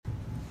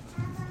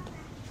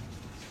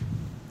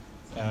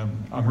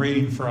I'm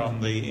reading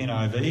from the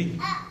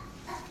NIV,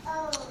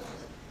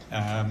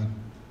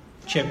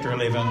 chapter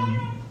 11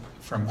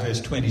 from verse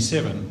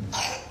 27.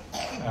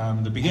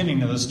 The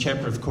beginning of this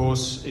chapter, of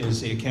course,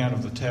 is the account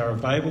of the Tower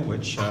of Babel,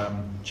 which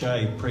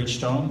Jay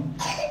preached on.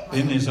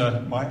 Then there's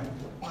a...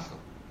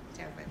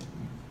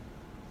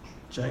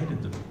 Jay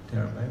did the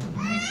Tower of Babel?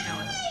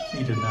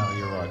 He didn't know,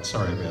 you're right.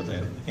 Sorry about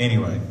that.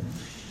 Anyway,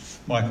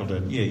 Michael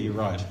did. Yeah, you're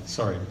right.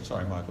 Sorry,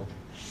 Michael.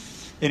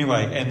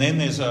 Anyway, and then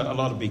there's a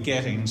lot of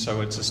begatting,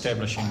 so it's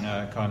establishing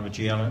kind of a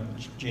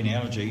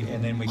genealogy,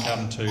 and then we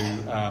come to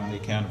the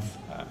account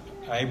of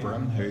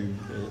Abram, who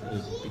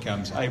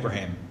becomes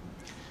Abraham.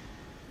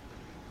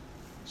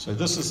 So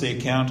this is the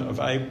account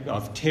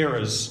of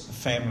Terah's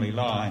family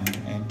line,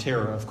 and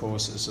Terah, of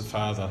course, is the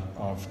father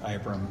of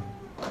Abram.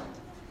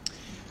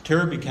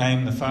 Terah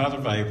became the father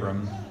of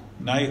Abram,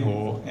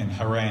 Nahor, and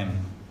Haran.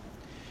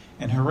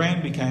 And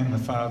Haran became the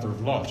father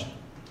of Lot.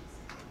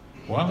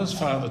 While his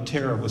father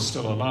Terah was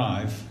still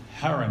alive,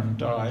 Haran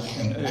died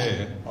in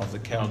Ur of the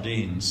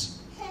Chaldeans,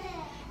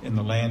 in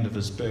the land of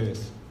his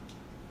birth.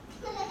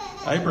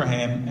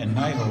 Abraham and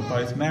Nahor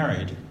both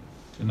married.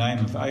 The name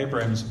of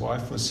Abraham's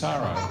wife was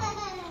Sarai,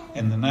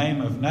 and the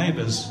name of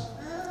Nahor's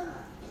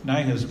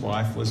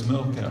wife was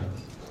Milcah.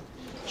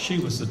 She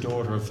was the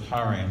daughter of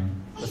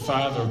Haran, the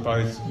father of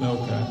both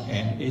Milcah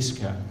and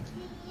Iscah.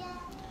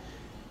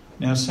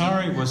 Now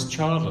Sarai was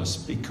childless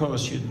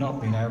because she had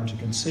not been able to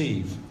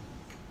conceive.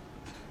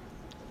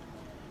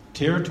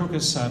 Terah took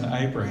his son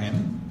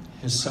Abraham,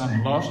 his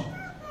son Lot,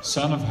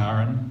 son of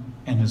Haran,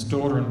 and his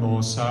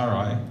daughter-in-law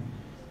Sarai,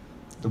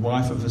 the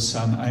wife of his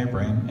son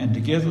Abraham, and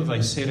together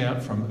they set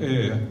out from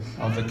Ur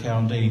of the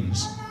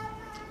Chaldeans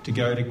to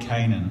go to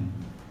Canaan.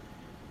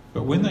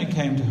 But when they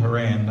came to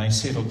Haran, they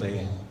settled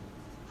there.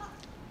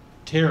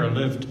 Terah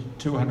lived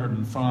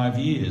 205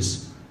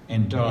 years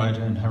and died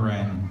in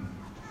Haran.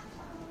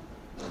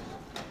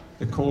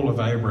 The call of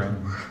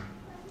Abram.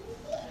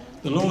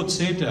 The Lord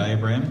said to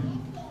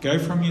Abram, "Go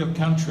from your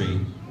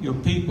country, your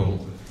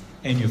people,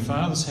 and your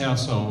father's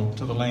household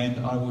to the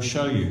land I will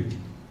show you.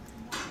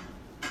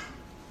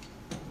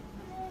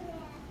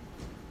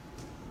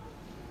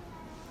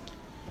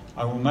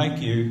 I will make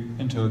you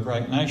into a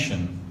great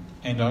nation,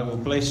 and I will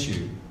bless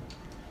you.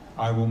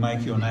 I will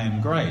make your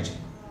name great,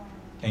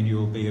 and you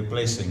will be a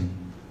blessing.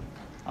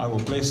 I will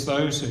bless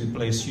those who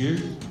bless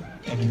you,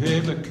 and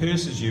whoever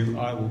curses you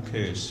I will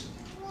curse.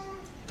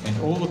 And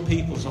all the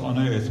peoples on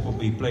earth will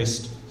be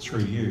blessed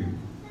through you."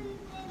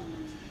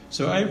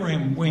 So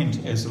Abraham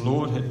went as the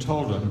Lord had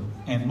told him,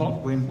 and Lot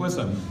went with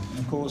him. And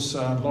of course,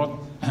 Lot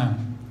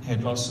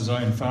had lost his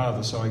own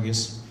father, so I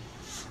guess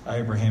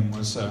Abraham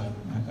was a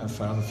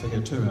father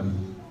figure to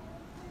him.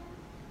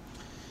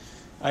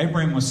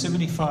 Abraham was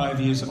 75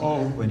 years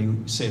old when he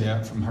set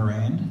out from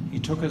Haran. He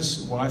took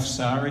his wife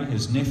Sarai,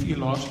 his nephew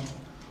Lot,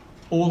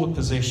 all the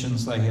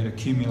possessions they had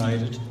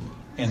accumulated,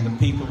 and the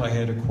people they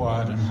had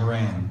acquired in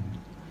Haran.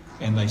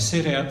 And they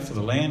set out for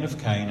the land of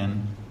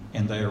Canaan,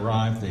 and they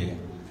arrived there.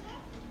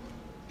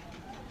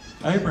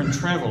 Abram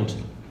travelled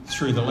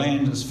through the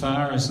land as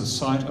far as the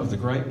site of the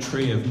great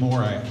tree of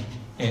Moreh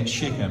at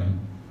Shechem.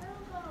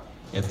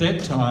 At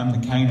that time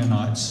the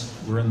Canaanites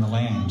were in the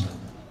land.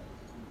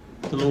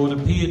 The Lord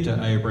appeared to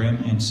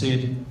Abram and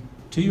said,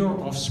 "To your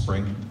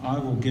offspring I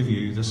will give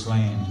you this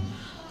land."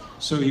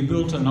 So he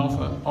built an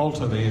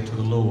altar there to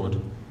the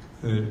Lord,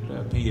 who had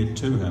appeared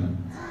to him.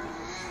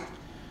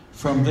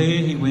 From there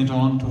he went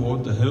on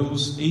toward the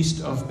hills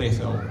east of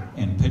Bethel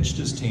and pitched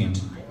his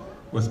tent,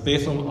 with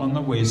Bethel on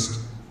the west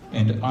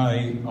and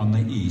Ai on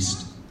the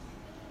east.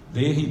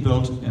 There he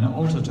built an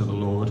altar to the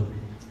Lord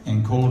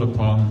and called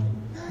upon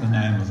the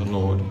name of the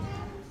Lord.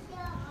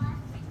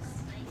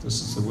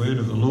 This is the word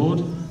of the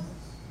Lord.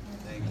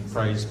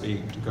 Praise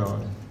be to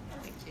God.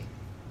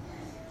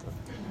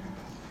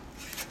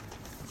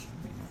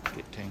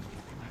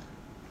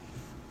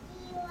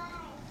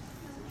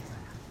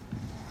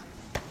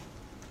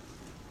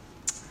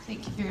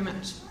 Thank you very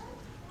much.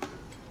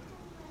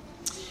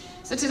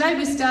 So today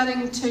we're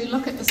starting to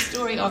look at the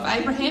story of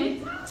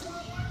Abraham.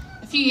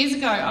 A few years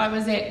ago I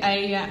was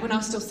at when I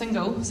was still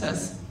single, so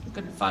it's a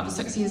good 5 or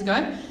 6 years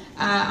ago,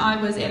 I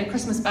was at a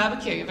Christmas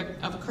barbecue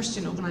of a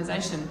Christian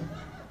organisation.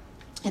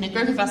 And a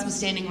group of us were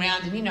standing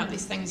around, and you know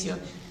these things, you're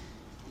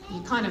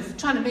kind of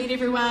trying to meet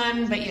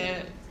everyone, but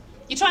you're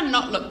trying to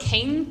not look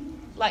keen,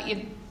 but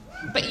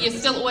you're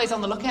still always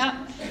on the lookout.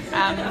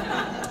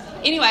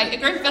 Anyway, a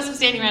group of us were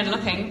standing around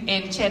looking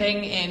and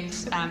chatting and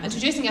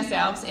introducing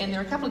ourselves, and there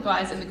were a couple of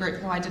guys in the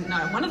group who I didn't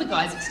know. One of the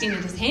guys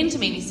extended his hand to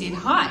me and he said,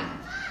 "Hi,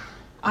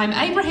 I'm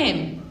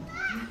Abraham."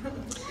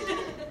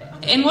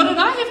 And what did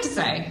I have to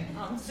say?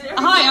 I'm Sarah.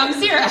 "Hi, I'm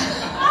Sarah."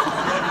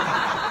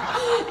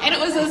 And it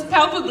was this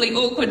palpably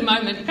awkward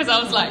moment because I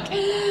was like,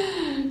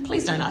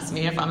 "Please don't ask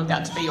me if I'm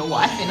about to be your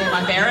wife and am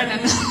I barren,"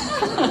 and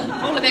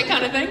all of that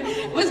kind of thing.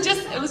 It was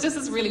just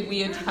this really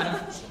weird kind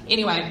of...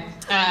 Anyway,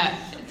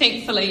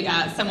 thankfully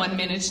someone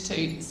managed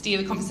to steer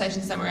the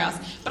conversation somewhere else.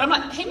 But I'm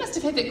like, he must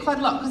have had that quite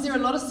a lot because there are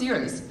a lot of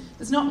Sarahs.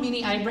 There's not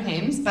many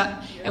Abrahams,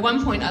 but at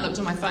one point I looked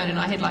on my phone and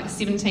I had like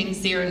 17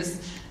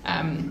 Sarahs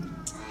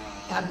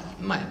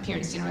My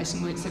parents'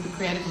 generation weren't super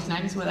creative with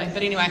names, were they?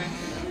 But anyway,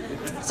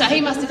 so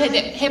he must have had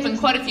that happen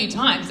quite a few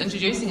times,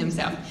 introducing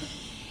himself.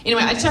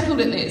 Anyway, I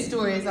chuckled at that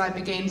story as I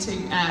began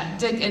to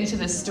dig into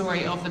the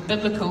story of the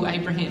biblical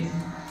Abraham.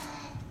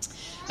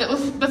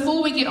 But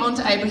before we get on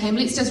to Abraham,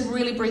 let's just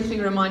really briefly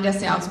remind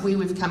ourselves where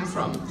we've come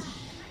from.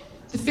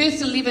 The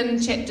first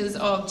 11 chapters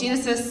of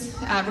Genesis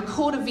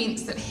record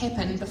events that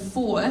happen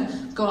before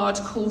God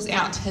calls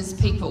out his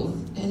people,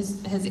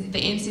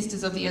 the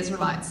ancestors of the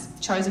Israelites,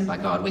 chosen by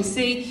God. We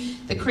see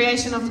the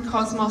creation of the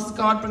cosmos,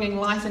 God bringing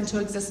life into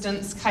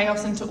existence,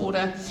 chaos into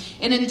order,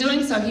 and in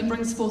doing so he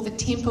brings forth a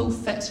temple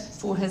fit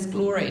for his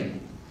glory.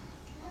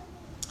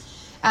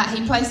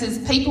 He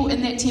places people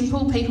in that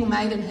temple, people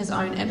made in his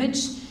own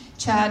image,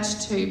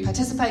 charged to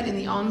participate in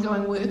the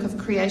ongoing work of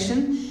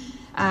creation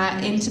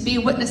and to be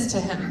a witness to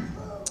him.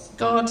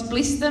 God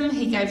blessed them,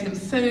 he gave them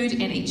food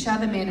and each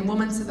other, man and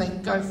woman, so they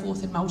could go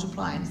forth and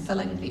multiply and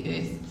filling the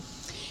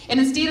earth. And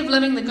instead of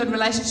living the good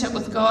relationship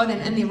with God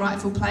and in their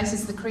rightful place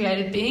as the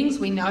created beings,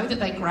 we know that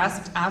they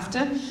grasped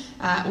after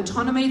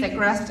autonomy, they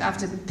grasped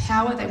after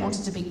power, they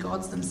wanted to be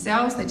gods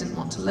themselves, they didn't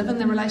want to live in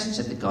the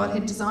relationship that God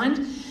had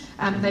designed.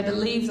 They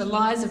believed the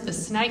lies of the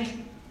snake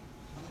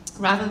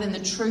rather than the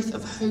truth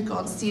of who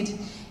God said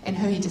and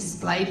who he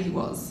displayed he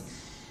was.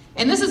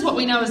 And this is what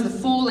we know as the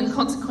fall, and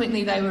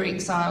consequently they were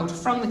exiled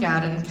from the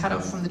garden, cut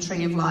off from the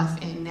tree of life,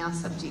 and now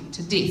subject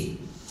to death.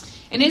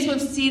 And as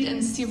we've said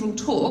in several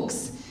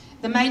talks,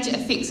 the major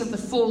effects of the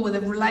fall were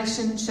the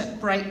relationship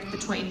break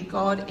between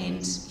God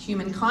and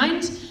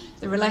humankind,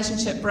 the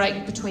relationship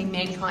break between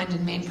mankind,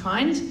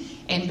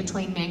 and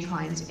between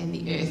mankind and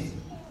the earth,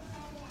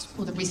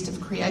 or the rest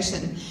of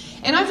creation.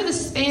 And over the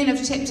span of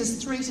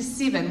chapters 3 to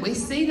 7, we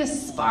see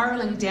this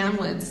spiralling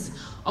downwards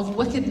of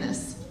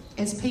wickedness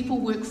as people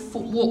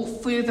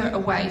walk further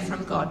away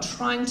from God,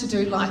 trying to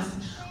do life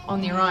on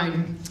their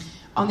own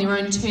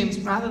terms,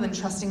 rather than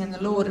trusting in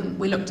the Lord. And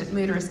we looked at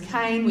murderous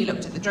Cain, we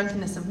looked at the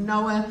drunkenness of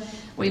Noah,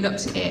 we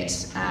looked at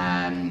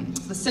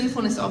the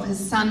sinfulness of his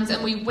sons,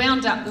 and we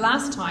wound up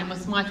last time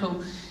with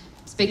Michael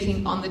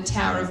speaking on the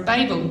Tower of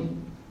Babel.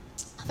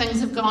 Things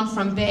have gone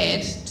from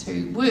bad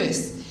to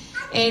worse.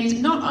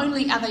 And not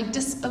only are they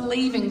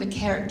disbelieving the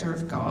character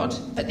of God,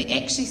 but they're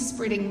actually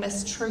spreading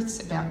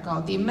mistruths about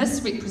God. They're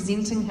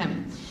misrepresenting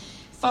him.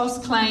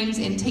 False claims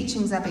and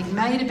teachings are being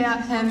made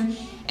about him.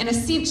 And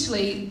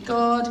essentially,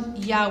 God,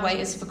 Yahweh,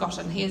 is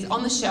forgotten. He is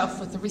on the shelf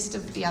with the rest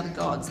of the other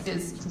gods. You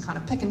can kind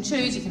of pick and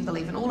choose. You can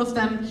believe in all of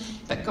them.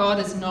 But God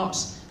is not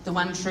the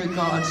one true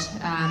God,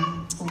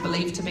 or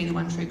believed to be the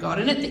one true God.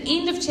 And at the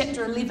end of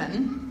chapter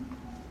 11,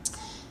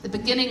 the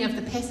beginning of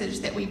the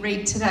passage that we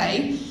read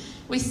today,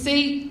 we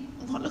see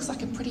what looks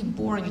like a pretty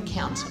boring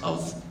account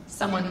of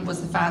someone was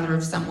the father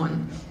of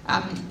someone.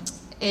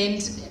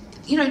 And,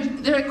 you know,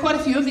 there are quite a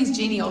few of these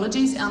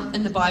genealogies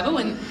in the Bible,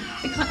 and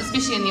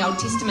especially in the Old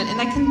Testament, and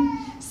they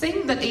can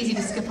seem a bit easy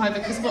to skip over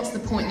because what's the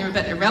point? They're a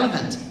bit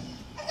irrelevant.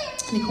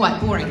 And they're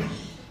quite boring.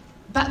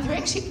 But they're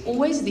actually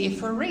always there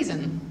for a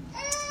reason.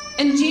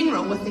 In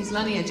general, with these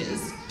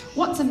lineages,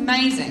 what's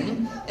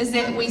amazing is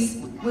that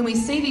when we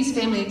see these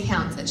family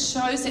accounts, it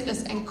shows that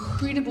this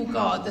incredible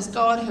God, this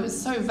God who is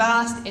so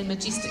vast and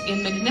majestic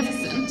and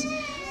magnificent,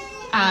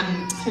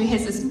 who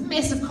has this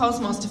massive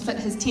cosmos to fit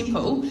his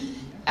temple,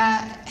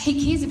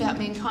 he cares about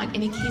mankind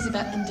and he cares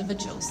about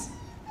individuals.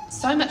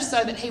 So much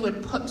so that he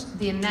would put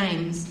their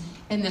names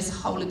in this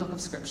holy book of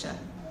Scripture.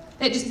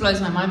 That just blows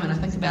my mind when I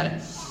think about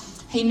it.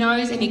 He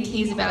knows and he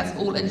cares about us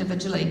all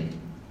individually.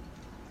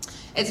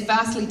 It's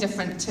vastly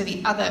different to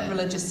the other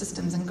religious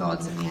systems and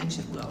gods in the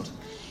ancient world.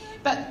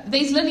 But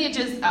these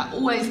lineages are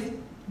always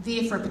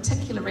there for a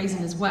particular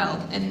reason as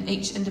well in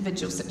each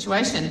individual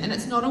situation. And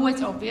it's not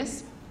always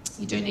obvious.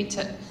 You do need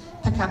to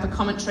pick up a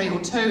commentary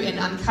or two and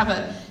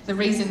uncover the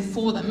reason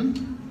for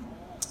them.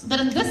 But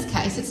in this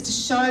case, it's to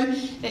show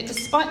that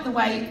despite the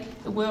way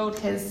the world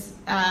has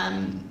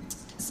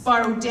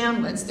spiraled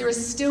downwards, there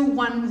is still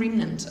one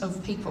remnant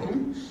of people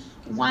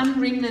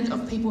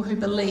who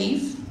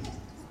believe,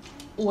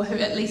 or who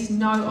at least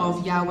know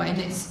of Yahweh, and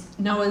that's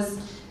Noah's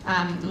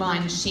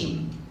line,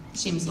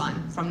 Shem's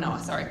line from Noah,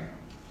 sorry.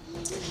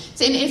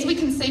 So, and as we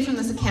can see from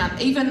this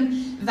account,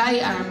 even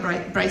they are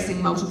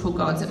embracing multiple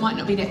gods. It might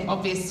not be that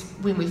obvious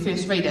when we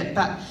first read it,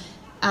 but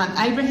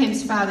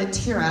Abraham's father,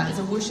 Terah, is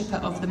a worshipper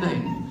of the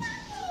moon.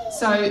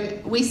 So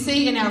we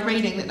see in our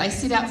reading that they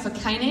set out for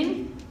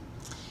Canaan.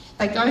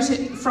 They go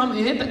from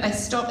Ur, but they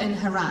stop in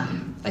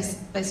Haran. They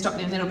stop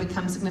there, and that'll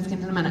become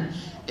significant in a minute.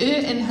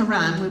 Ur and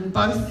Haran were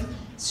both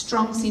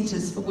strong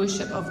centres for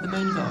worship of the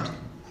moon god.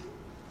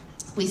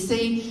 We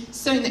see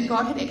soon that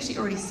God had actually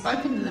already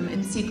spoken to them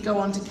and said, go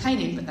on to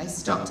Canaan, but they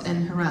stopped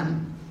in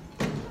Haran.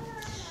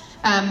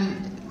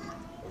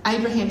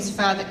 Abraham's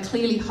father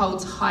clearly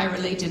holds higher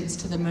allegiance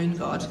to the moon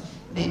god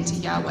than to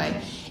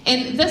Yahweh.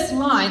 And this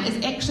line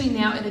is actually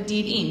now at a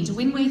dead end.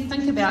 When we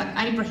think about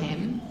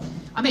Abraham,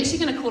 I'm actually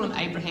going to call him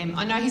Abraham.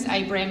 I know he's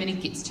Abram and he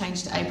gets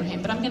changed to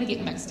Abraham, but I'm going to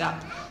get mixed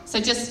up. So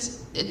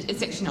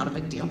it's actually not a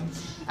big deal.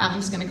 I'm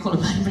just going to call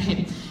him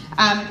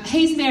Abraham.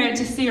 He's married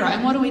to Sarah,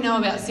 and what do we know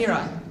about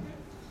Sarah?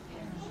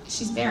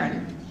 she's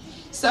barren.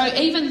 So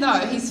even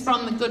though he's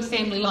from the good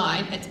family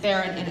line, it's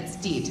barren and it's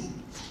dead.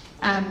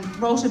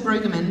 Walter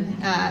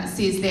Brueggemann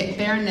says that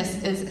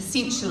barrenness is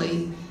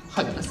essentially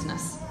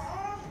hopelessness.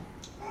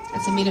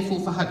 It's a metaphor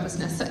for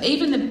hopelessness. So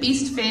even the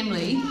best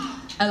family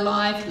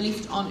alive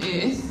left on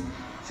earth,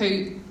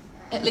 who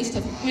at least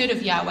have heard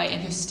of Yahweh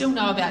and who still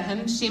know about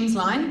him, Shem's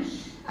line,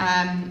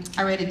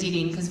 are at a dead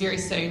end, because very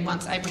soon,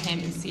 once Abraham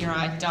and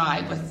Sarai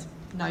die with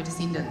no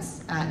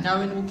descendants, no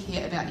one will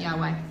care about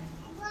Yahweh.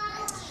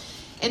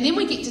 And then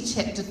we get to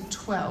chapter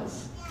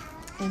 12,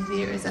 and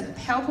there is a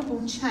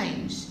palpable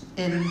change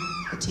in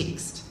the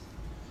text.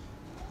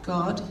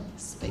 God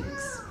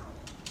speaks.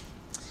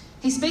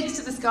 He speaks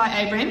to this guy,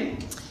 Abram,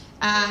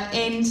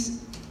 and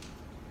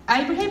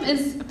Abraham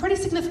is a pretty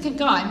significant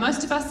guy.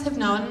 Most of us have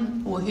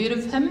known or heard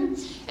of him.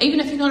 Even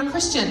if you're not a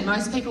Christian,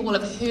 most people will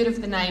have heard of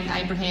the name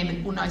Abraham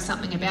and will know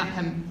something about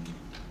him.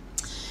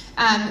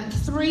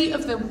 3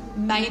 of the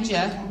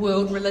major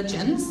world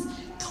religions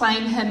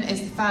claim him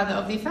as the father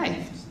of their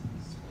faith.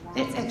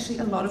 That's actually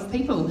a lot of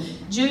people.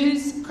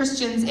 Jews,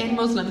 Christians and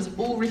Muslims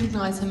all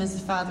recognise him as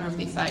the father of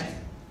their faith.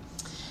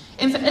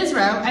 And for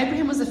Israel,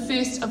 Abraham was the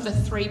first of the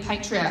 3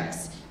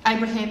 patriarchs.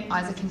 Abraham,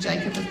 Isaac and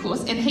Jacob, of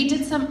course, and he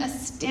did some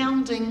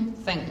astounding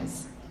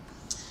things,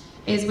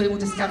 as we will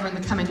discover in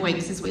the coming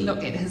weeks as we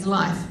look at his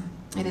life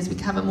and as we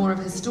cover more of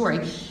his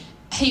story.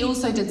 He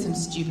also did some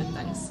stupid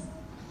things.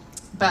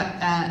 But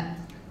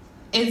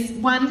as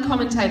one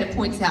commentator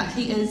points out,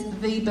 he is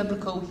the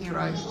biblical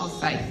hero of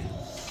faith.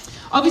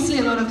 Obviously,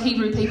 a lot of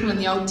Hebrew people in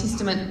the Old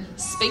Testament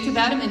speak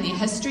about him in their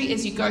history.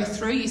 As you go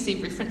through, you see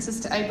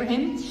references to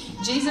Abraham.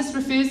 Jesus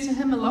refers to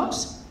him a lot.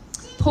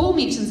 Paul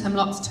mentions him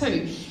lots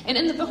too. And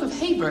in the book of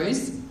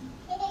Hebrews,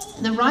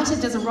 the writer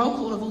does a roll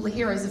call of all the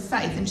heroes of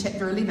faith in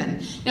chapter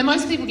 11. Now,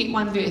 most people get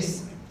 1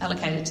 verse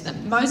allocated to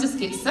them. Moses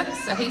gets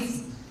 6, so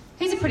he's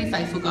a pretty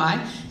faithful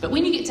guy. But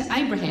when you get to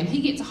Abraham, he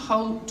gets a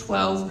whole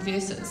 12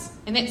 verses.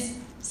 And that's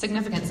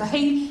significant. So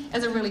he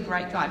is a really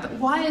great guy. But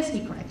why is he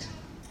great?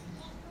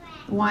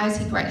 Why is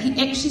he great? He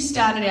actually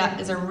started out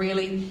as a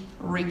really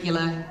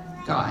regular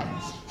guy.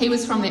 He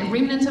was from that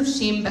remnant of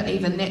Shem, but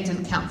even that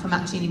didn't count for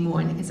much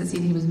anymore. And as I said,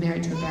 he was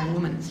married to a barren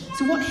woman.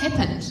 So what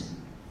happened?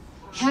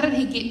 How did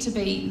he get to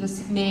be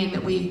this man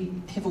that we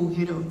have all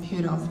heard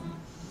of?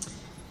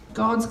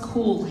 God's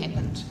call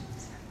happened,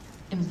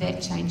 and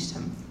that changed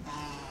him.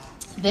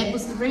 That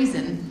was the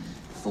reason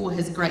for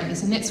his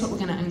greatness, and that's what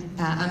we're going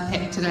to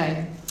unpack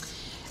today.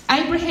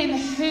 Abraham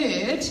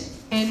heard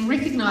and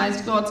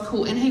recognised God's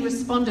call, and he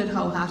responded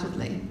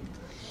wholeheartedly.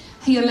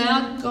 He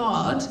allowed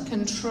God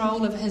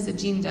control of his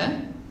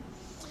agenda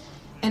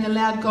and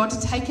allowed God to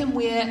take him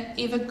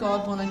wherever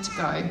God wanted to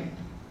go,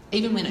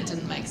 even when it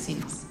didn't make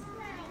sense.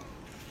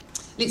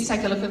 Let's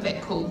take a look at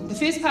that call. The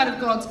first part of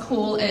God's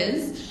call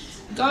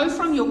is, go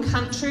from your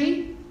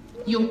country,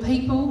 your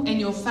people, and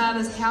your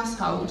father's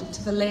household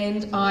to the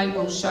land I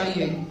will show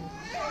you.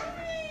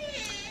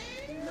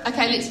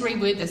 Okay, let's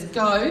reword this.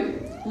 Go,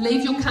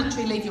 leave your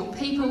country, leave your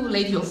people,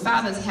 leave your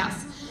father's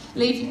house.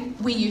 Leave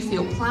where you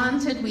feel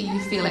planted, where you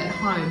feel at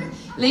home.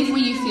 Leave where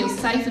you feel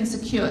safe and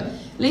secure.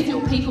 Leave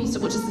your people,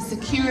 which is the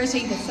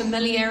security, the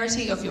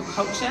familiarity of your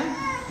culture.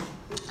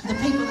 The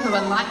people who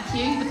are like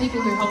you, the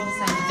people who hold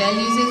the same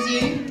values as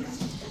you.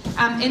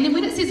 And then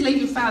when it says leave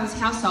your father's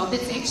household,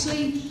 that's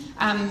actually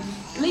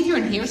leave your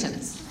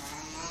inheritance.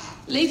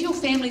 Leave your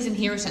family's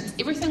inheritance.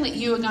 Everything that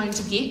you are going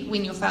to get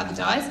when your father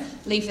dies,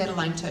 leave that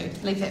alone too.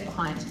 Leave that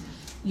behind.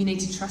 You need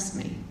to trust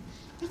me.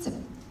 That's a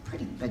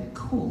pretty big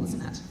call,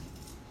 isn't it?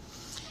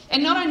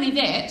 And not only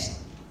that,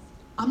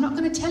 I'm not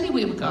going to tell you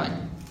where we're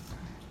going.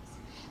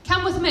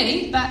 Come with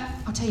me, but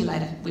I'll tell you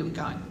later where we're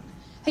going.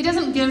 He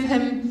doesn't give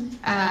him,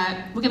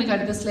 we're going to go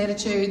to this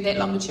latitude, that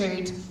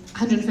longitude,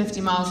 150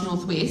 miles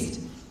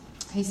northwest.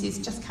 He says,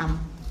 just come.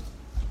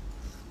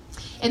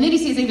 And then he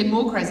says even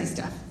more crazy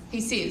stuff. He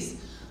says,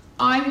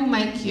 I will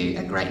make you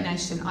a great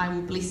nation. I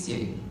will bless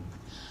you.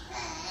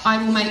 I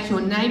will make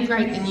your name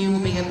great, and you will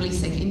be a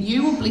blessing. And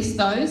you will bless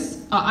those.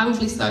 I will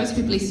bless those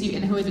who bless you,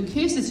 and whoever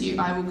curses you,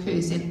 I will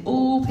curse. And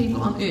all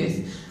people on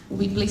earth will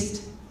be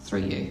blessed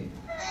through you.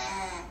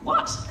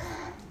 What?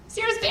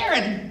 Sarah's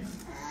barren.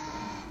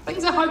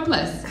 Things are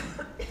hopeless.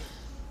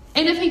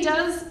 And if he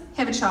does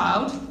have a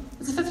child,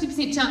 there's a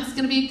 50% chance it's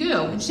going to be a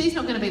girl, and she's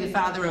not going to be the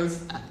father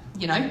of,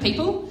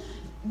 people.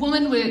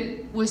 Women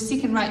were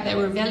second rate. They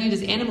were valued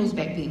as animals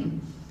back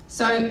then.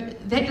 So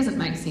that doesn't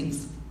make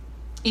sense.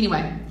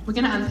 Anyway, we're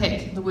going to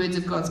unpack the words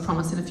of God's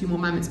promise in a few more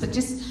moments, but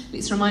just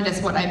let's remind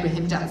us what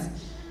Abraham does.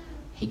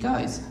 He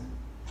goes.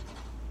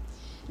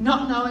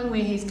 Not knowing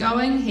where he's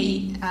going,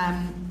 he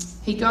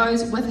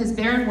goes with his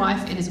barren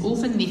wife and his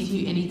orphan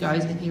nephew, and he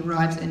goes and he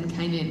arrives in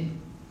Canaan.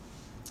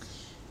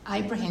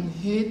 Abraham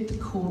heard the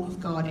call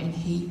of God and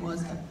he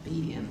was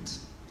obedient.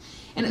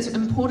 And it's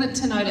important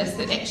to notice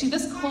that actually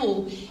this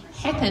call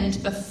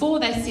happened before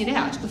they set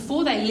out,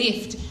 before they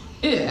left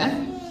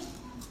Ur.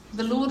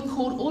 The Lord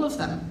called all of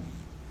them.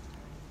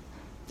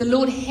 The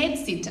Lord had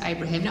said to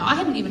Abraham, now I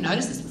hadn't even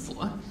noticed this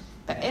before,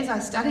 but as I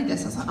studied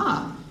this, I was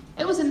like,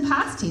 it was in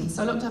past tense.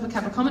 So I looked up a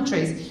couple of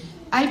commentaries.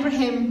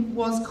 Abraham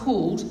was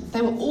called,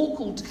 they were all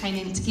called to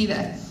Canaan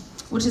together,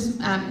 which is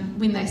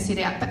when they set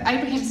out. But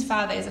Abraham's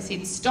father, as I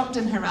said, stopped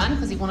in Haran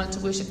because he wanted to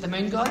worship the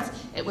moon gods.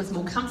 It was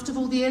more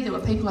comfortable there. There were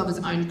people of his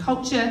own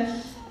culture,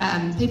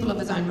 people of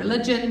his own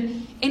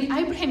religion. And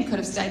Abraham could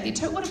have stayed there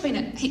too. It would have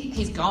been,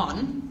 he's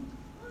gone.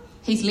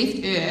 He's left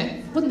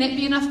Ur. Wouldn't that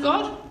be enough,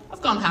 God?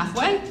 I've gone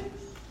halfway.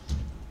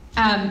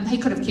 He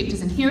could have kept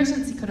his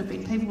inheritance. He could have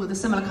been people with a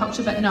similar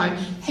culture. But no,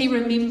 he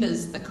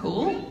remembers the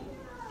call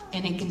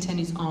and he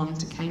continues on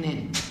to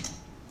Canaan.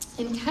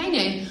 And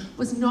Canaan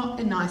was not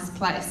a nice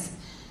place.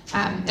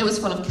 It was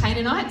full of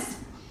Canaanites.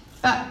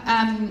 But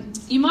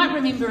you might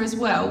remember as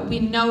well,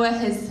 when Noah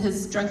has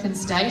his drunken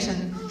state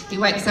and he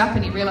wakes up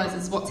and he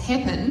realises what's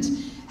happened,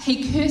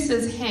 he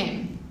curses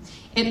Ham.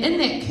 And in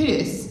that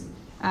curse,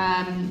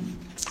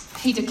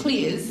 he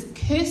declares,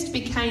 "Cursed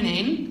be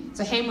Canaan."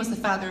 So Ham was the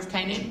father of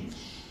Canaan.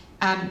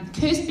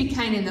 "Cursed be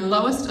Canaan, the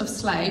lowest of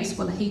slaves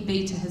will he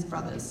be to his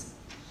brothers.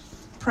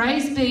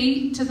 Praise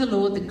be to the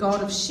Lord, the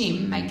God of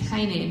Shem. May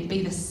Canaan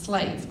be the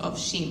slave of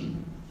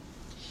Shem."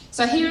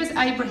 So here is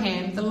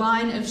Abraham, the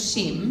line of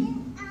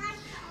Shem,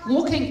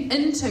 walking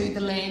into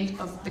the land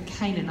of the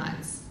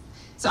Canaanites.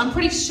 So I'm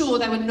pretty sure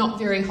they were not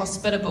very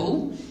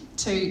hospitable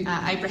to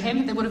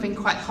Abraham. They would have been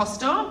quite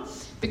hostile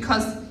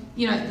because,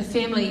 you know, the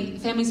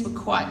families were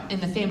quite,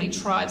 and the family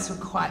tribes were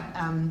quite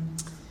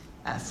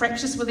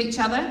fractious with each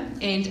other.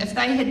 And if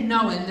they had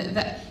known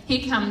that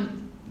here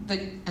come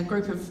a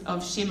group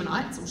of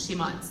Shemites or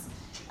Shemites,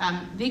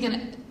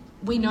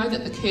 we know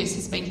that the curse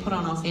has been put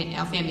on our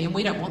family and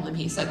we don't want them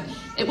here. So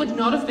it would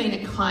not have been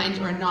a kind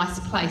or a nice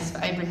place for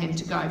Abraham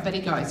to go, but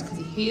he goes because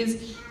he hears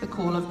the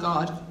call of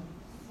God.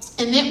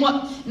 And then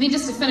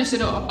just to finish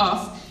it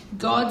off,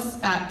 God's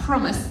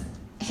promise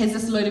has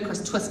this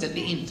ludicrous twist at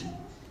the end.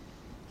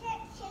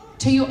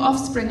 "To your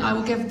offspring I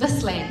will give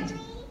this land."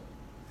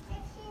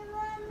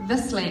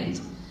 This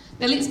land.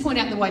 Now let's point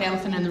out the white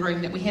elephant in the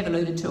room that we have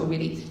alluded to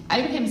already.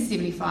 Abraham's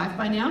 75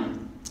 by now,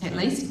 at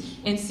least,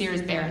 and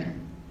Sarah's barren.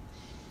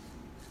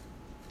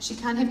 She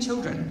can't have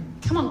children.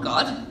 Come on,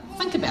 God,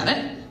 think about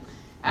it.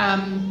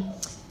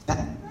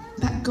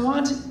 But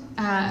God,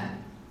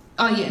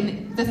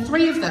 and the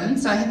three of them,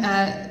 so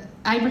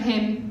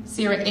Abraham,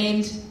 Sarah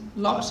and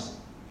Lot,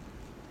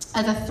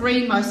 are the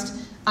three most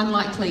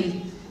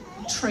unlikely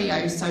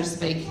trios, so to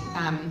speak,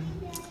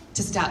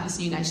 to start this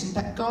new nation.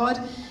 But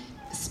God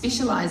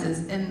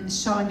specialises in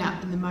showing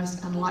up in the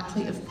most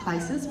unlikely of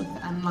places with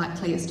the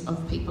unlikeliest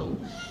of people,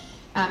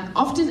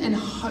 often in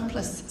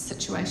hopeless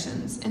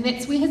situations, and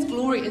that's where his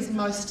glory is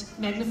most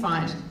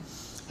magnified.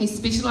 He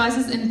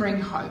specialises in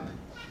bringing hope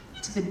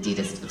to the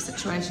deadest of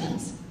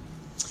situations.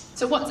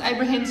 So what's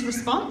Abraham's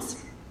response?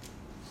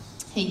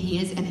 He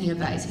hears and he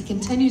obeys. He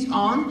continues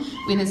on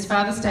when his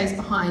father stays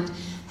behind.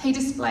 He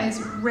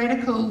displays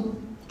radical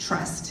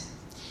trust.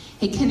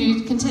 He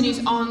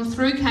continues on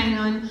through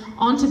Canaan,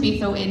 on to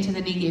Bethel and to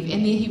the Negev,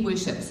 and there he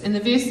worships. And the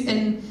verse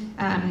in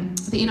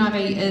the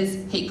NIV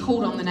is, he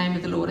called on the name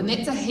of the Lord, and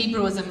that's a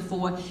Hebrewism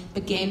for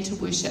began to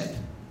worship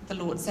the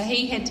Lord. So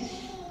he had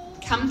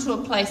come to a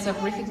place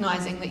of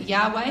recognising that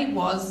Yahweh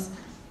was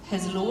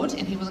his Lord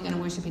and he wasn't going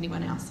to worship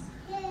anyone else.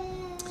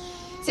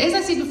 So as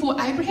I said before,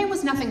 Abraham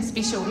was nothing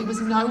special. He was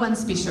no one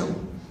special,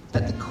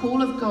 but the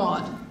call of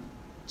God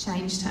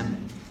changed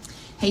him.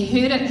 He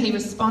heard it, he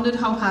responded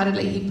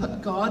wholeheartedly, he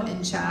put God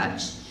in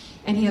charge,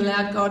 and he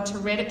allowed God to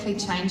radically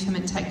change him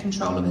and take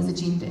control of his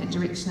agenda and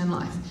direction in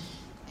life,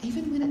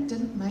 even when it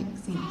didn't make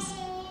sense.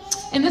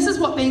 And this is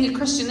what being a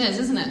Christian is,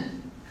 isn't it?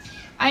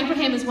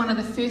 Abraham is one of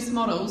the first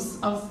models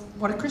of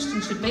what a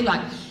Christian should be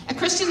like. A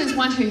Christian is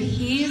one who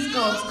hears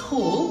God's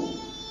call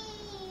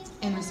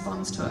and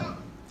responds to it.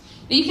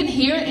 Now you can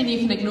hear it and you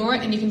can ignore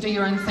it and you can do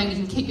your own thing. You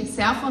can keep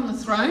yourself on the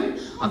throne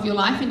of your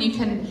life and you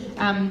can,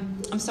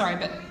 I'm sorry,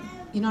 but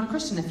you're not a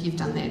Christian if you've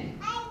done that.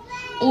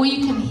 Or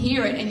you can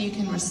hear it and you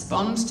can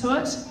respond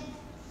to it.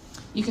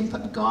 You can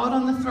put God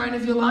on the throne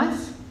of your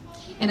life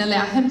and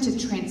allow him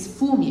to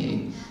transform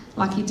you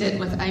like he did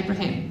with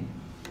Abraham.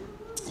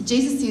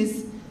 Jesus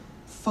says,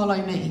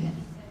 follow me.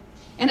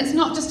 And it's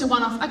not just a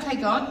one-off, okay,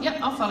 God, yep,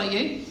 I'll follow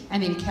you,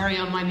 and then carry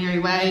on my merry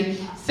way,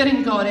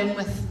 fitting God in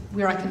with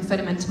where I can fit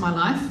him into my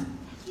life.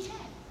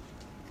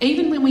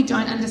 Even when we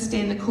don't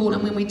understand the call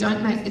and when it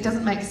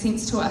doesn't make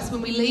sense to us,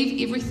 when we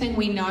leave everything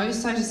we know,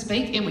 so to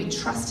speak, and we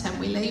trust him,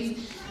 we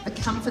leave the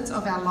comforts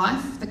of our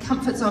life, the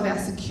comforts of our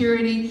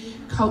security,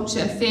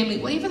 culture, family,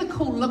 whatever the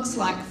call looks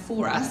like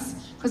for us,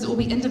 because it will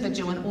be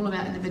individual in all of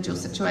our individual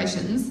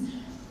situations.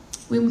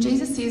 When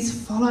Jesus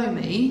says, follow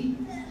me,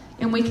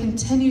 and we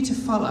continue to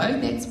follow,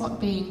 that's what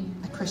being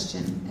a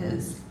Christian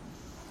is.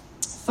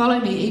 Follow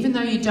me, even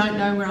though you don't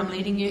know where I'm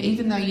leading you,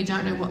 even though you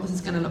don't know what this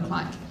is going to look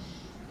like.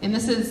 And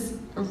this is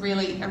a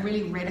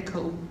really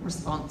radical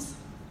response.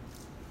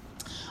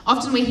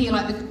 Often we hear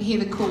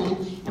the call,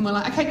 and we're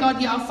like, okay,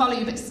 God, yeah, I'll follow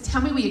you, but just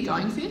tell me where you're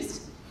going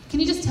first. Can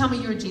you just tell me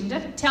your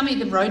agenda? Tell me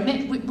the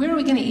roadmap. Where are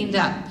we going to end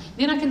up?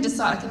 Then I can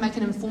decide, I can make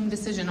an informed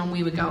decision on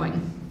where we're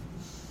going.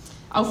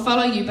 I'll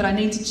follow you, but I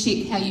need to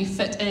check how you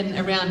fit in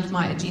around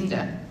my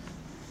agenda.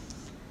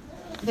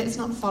 That's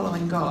not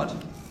following God.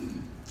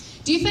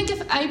 Do you think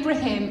if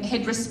Abraham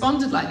had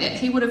responded like that,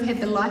 he would have had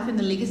the life and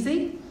the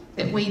legacy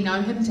that we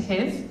know him to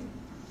have?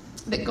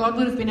 That God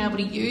would have been able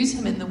to use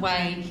him in the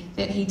way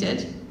that he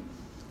did?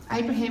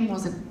 Abraham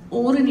was an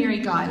ordinary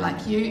guy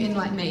like you and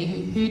like me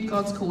who heard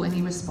God's call and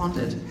he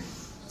responded.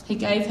 He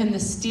gave him the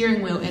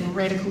steering wheel in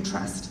radical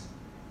trust.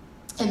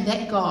 And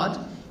that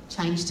God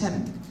changed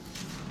him.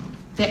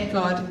 That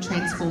God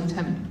transformed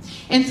him.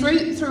 And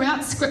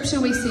throughout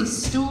Scripture we see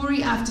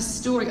story after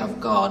story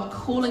of God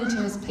calling to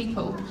his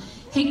people.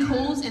 He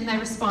calls and they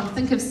respond.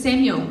 Think of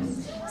Samuel.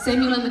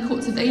 Samuel in the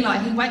courts of Eli.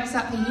 He wakes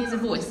up, he hears a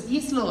voice.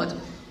 Yes, Lord,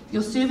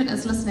 your servant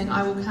is listening,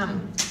 I will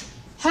come.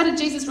 How did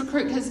Jesus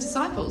recruit his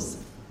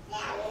disciples?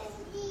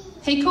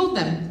 He called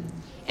them.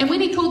 And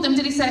when he called them,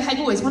 did he say, hey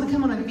boys, want to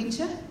come on an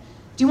adventure?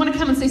 Do you want to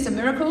come and see some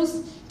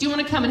miracles? Do you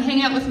want to come and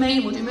hang out with me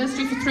and we'll do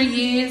ministry for 3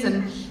 years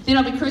and then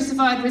I'll be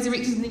crucified,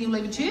 resurrected, and then you'll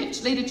lead a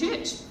church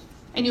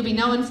and you'll be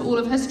known for all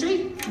of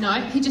history?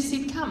 No, he just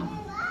said, come.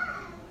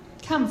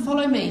 Come,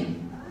 follow me.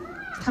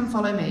 Come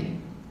follow me.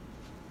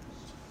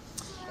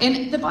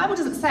 And the Bible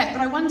doesn't say it,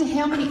 but I wonder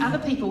how many other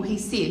people he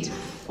said.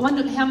 I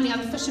wonder how many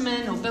other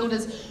fishermen or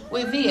builders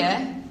were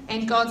there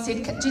and God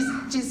said,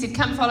 Jesus said,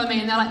 come follow me.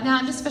 And they're like, no,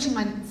 I'm just fixing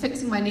my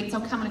nets. I'll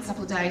come in a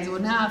couple of days. Or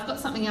no, I've got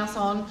something else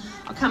on.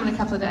 I'll come in a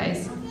couple of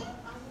days.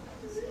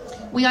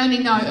 We only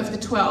know of the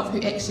 12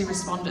 who actually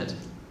responded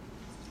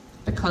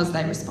because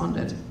they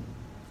responded.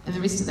 And the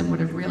rest of them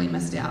would have really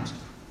missed out.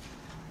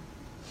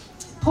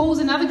 Paul's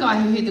another guy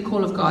who heard the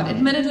call of God.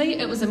 Admittedly,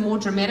 it was a more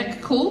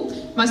dramatic call.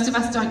 Most of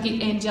us don't get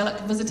angelic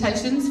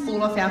visitations,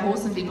 fall off our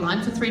horse and be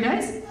blind for 3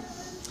 days.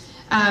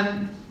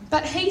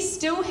 But he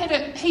still had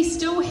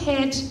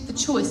the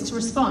choice to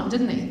respond,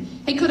 didn't he?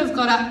 He could have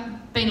got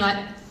up, been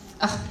like,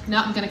 oh, no,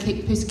 I'm going to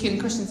keep persecuting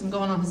Christians and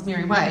gone on his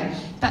merry way.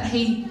 But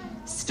he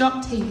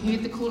stopped, he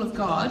heard the call of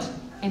God,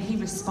 and he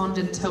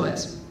responded to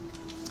it.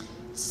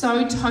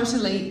 So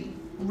totally,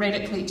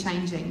 radically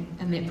changing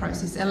in that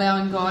process,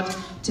 allowing God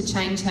to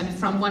change him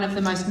from one of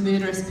the most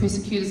murderous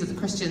persecutors of the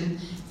Christian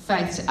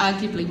faith to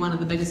arguably one of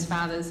the biggest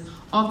fathers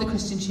of the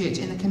Christian church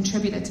and a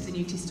contributor to the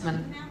New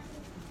Testament.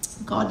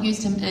 God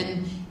used him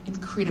in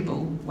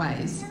incredible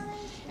ways.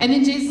 And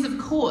then Jesus, of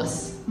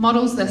course,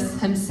 models this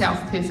himself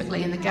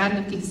perfectly in the Garden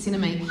of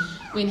Gethsemane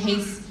when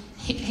he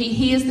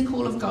hears the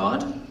call of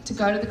God to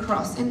go to the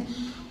cross, and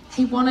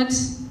he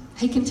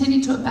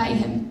continued to obey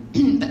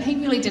him, but he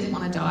really didn't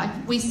want to die.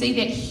 We see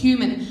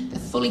that the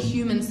fully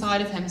human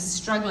side of him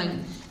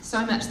struggling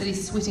so much that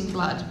he's sweating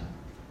blood.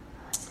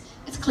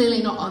 It's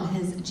clearly not on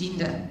his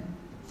agenda,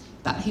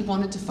 but he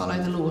wanted to follow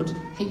the Lord.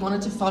 He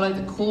wanted to follow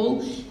the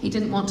call. He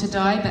didn't want to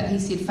die, but he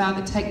said,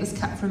 Father, take this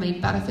cup from me,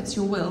 but if it's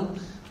your will,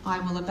 I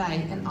will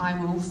obey and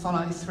I will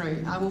follow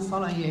through. I will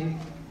follow you.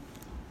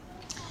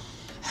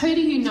 Who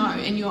do you know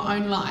in your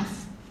own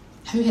life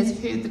who has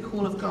heard the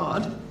call of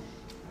God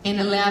and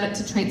allowed it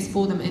to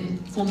transform them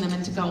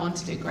and to go on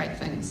to do great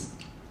things?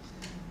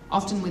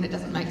 Often when it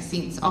doesn't make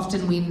sense,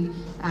 often when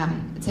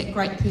it's at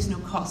great personal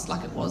cost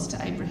like it was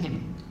to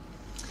Abraham.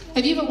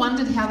 Have you ever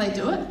wondered how they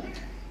do it?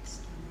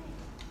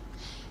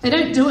 They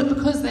don't do it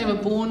because they were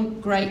born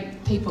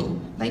great people.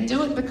 They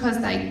do it because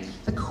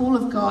the call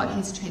of God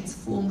has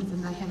transformed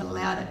them. They have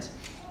allowed it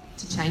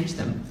to change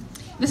them.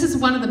 This is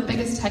one of the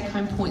biggest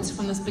take-home points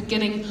from this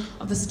beginning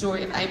of the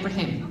story of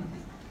Abraham.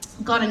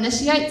 God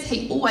initiates,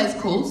 he always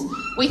calls.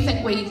 We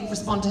think we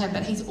respond to him,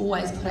 but he's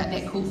always put out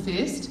that call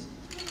first.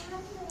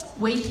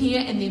 We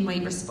hear and then we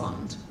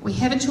respond. We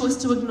have a choice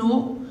to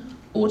ignore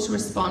or to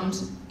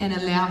respond and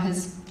allow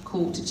his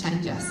call to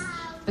change us.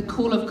 The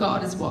call of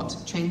God is what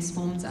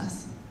transforms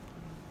us.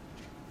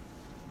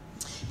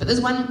 But there's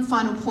one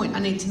final point I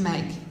need to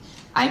make.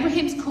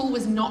 Abraham's call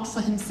was not for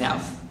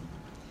himself.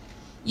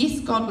 Yes,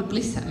 God would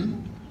bless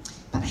him,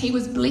 but he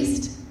was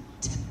blessed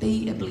to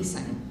be a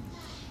blessing.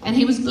 And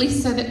he was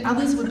blessed so that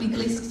others would be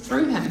blessed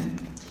through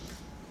him.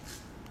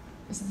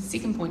 This is the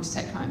second point to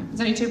take home.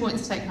 There's only 2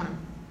 points to take home.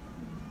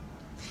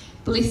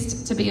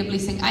 Blessed to be a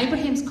blessing.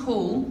 Abraham's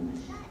call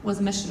was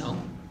missional.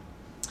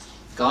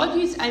 God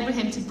used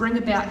Abraham to bring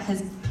about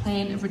his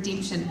plan of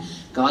redemption.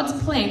 God's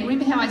plan,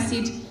 remember how I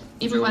said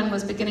everyone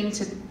was beginning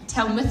to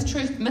tell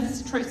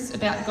myth-truths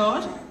about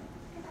God?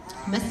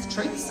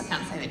 Myth-truths? I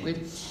can't say that word.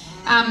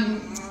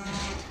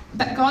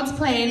 But God's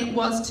plan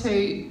was to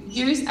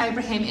use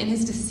Abraham and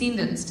his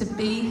descendants to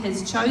be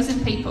his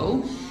chosen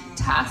people,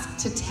 tasked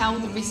to tell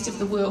the rest of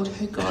the world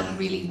who God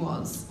really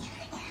was,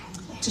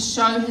 to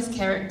show his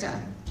character,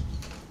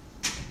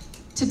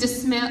 to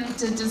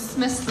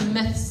dismiss the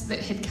myths that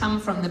had come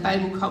from the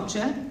Babel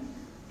culture,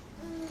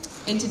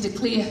 and to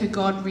declare who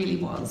God really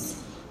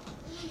was.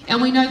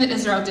 And we know that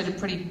Israel did a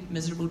pretty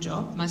miserable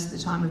job most of the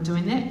time of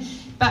doing that,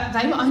 but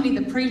they were only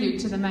the prelude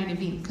to the main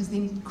event, because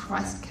then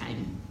Christ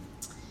came.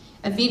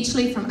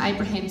 Eventually from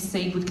Abraham's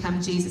seed would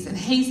come Jesus, and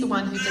he's the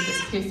one who did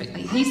this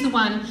perfectly. He's the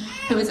one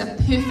who is a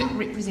perfect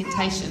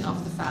representation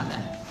of the Father.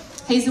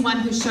 He's the one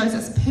who shows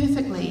us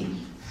perfectly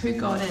who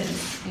God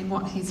is and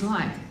what he's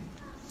like.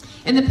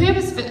 And the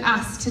purpose for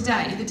us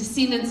today, the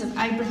descendants of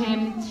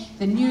Abraham,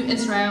 the new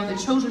Israel,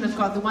 the children of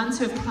God, the ones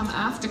who have come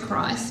after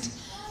Christ,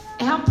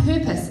 our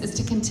purpose is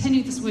to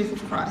continue this work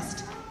of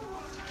Christ.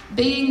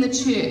 Being the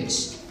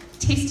church,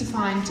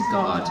 testifying to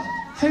God,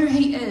 who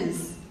he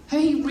is, who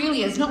he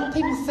really is, not what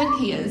people think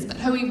he is, but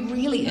who he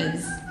really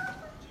is.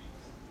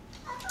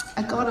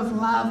 A God of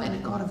love and a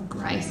God of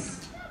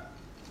grace.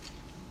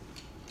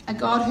 A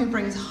God who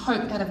brings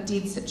hope out of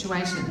dead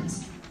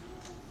situations.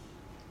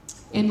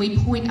 And we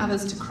point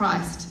others to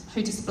Christ,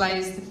 who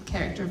displays the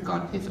character of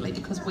God perfectly,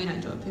 because we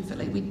don't do it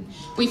perfectly.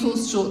 We fall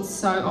short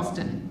so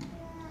often.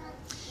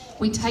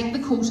 We take the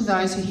call to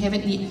those who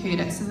haven't yet heard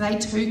it, so they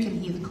too can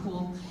hear the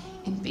call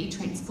and be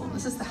transformed.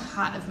 This is the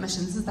heart of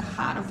missions. This is the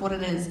heart of what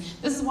it is.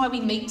 This is why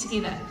we meet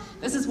together.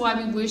 This is why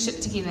we worship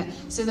together,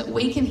 so that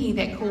we can hear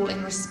that call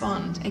and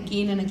respond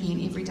again and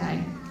again every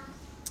day.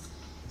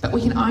 But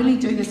we can only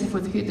do this if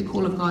we've heard the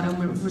call of God and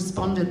we've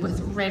responded with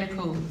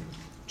radical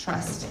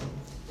trust,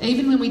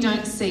 even when we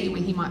don't see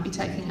where he might be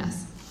taking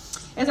us.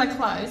 As I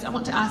close, I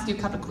want to ask you a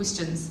couple of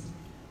questions.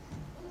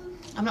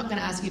 I'm not going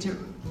to ask you to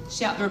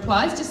shout the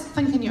replies, just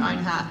think in your own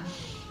heart.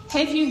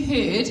 Have you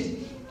heard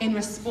and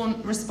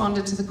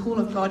responded to the call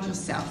of God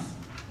yourself?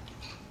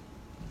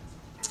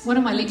 One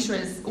of my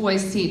lecturers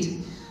always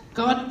said,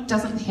 God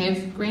doesn't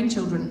have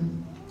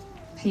grandchildren,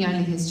 he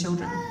only has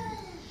children.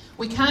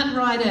 We can't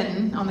ride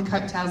in on the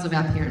coattails of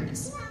our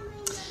parents.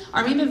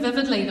 I remember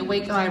vividly the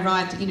week I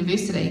arrived at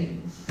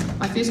university.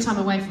 My first time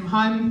away from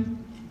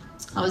home,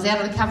 I was out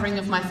of the covering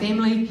of my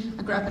family.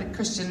 I grew up at a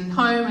Christian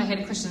home, I had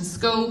a Christian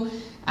school,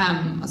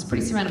 I was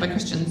pretty surrounded by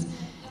Christians.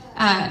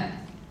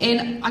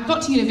 And I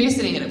got to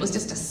university and it was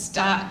just a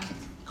stark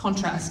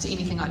contrast to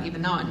anything I'd ever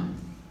known.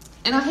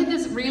 And I had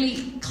this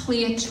really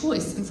clear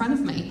choice in front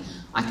of me.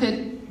 I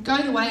could go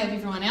the way of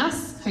everyone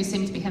else who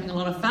seemed to be having a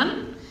lot of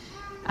fun,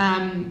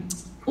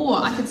 or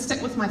I could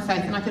stick with my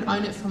faith and I could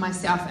own it for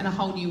myself in a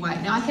whole new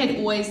way. Now, I had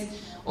always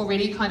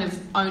already kind of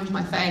owned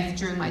my faith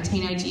during my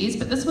teenage years,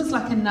 but this was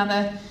like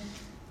another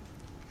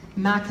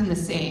mark in the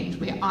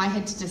sand where I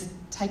had to just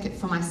take it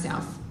for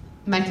myself,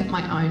 make it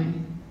my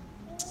own.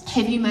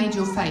 Have you made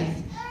your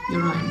faith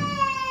your own?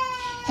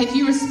 Have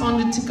you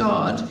responded to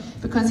God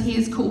because he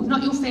has called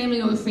not your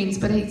family or your friends,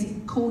 but he's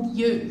called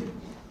you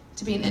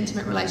to be in an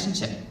intimate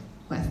relationship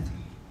with?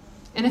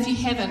 And if you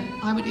haven't,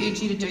 I would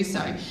urge you to do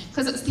so,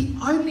 because it's the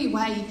only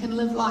way you can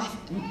live life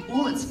in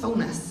all its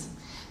fullness.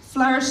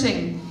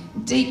 Flourishing,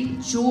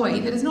 deep joy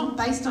that is not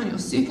based on your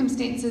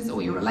circumstances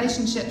or your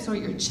relationships or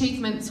your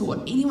achievements or what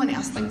anyone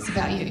else thinks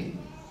about you.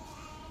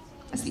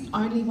 It's the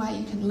only way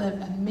you can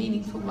live a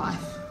meaningful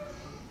life,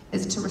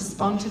 is to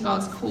respond to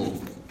God's call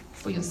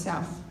for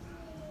yourself.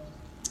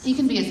 You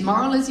can be as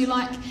moral as you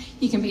like,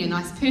 you can be a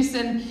nice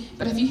person,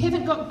 but if you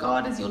haven't got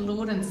God as your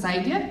Lord and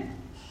Saviour,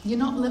 you're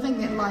not living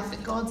that life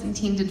that God's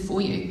intended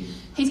for you.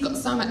 He's got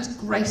so much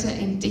greater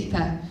and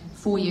deeper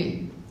for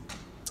you.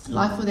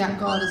 Life without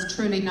God is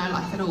truly no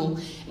life at all.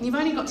 And you've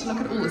only got to look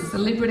at all the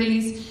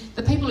celebrities,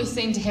 the people who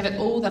seem to have it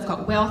all. They've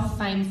got wealth,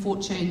 fame,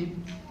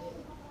 fortune,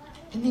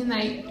 and then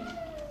they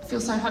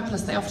feel so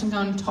hopeless they often go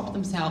and top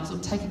themselves or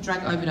take a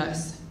drug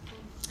overdose.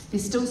 They're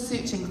still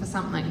searching for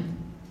something.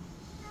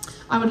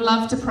 I would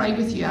love to pray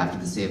with you after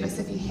the service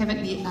if you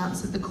haven't yet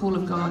answered the call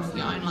of God for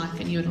your own life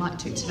and you would like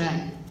to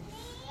today.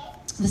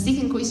 The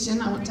second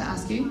question I want to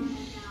ask you,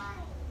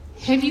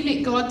 have you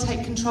let God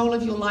take control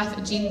of your life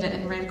agenda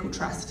in radical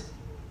trust?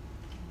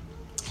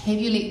 Have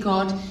you let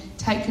God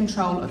take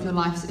control of your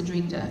life's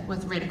agenda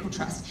with radical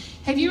trust?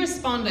 Have you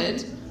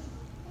responded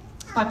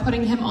by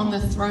putting him on the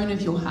throne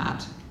of your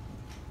heart,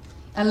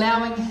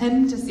 allowing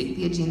him to set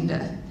the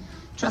agenda,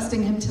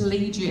 trusting him to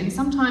lead you, and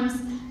sometimes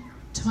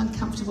to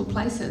uncomfortable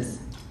places?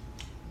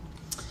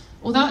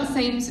 Although it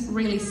seems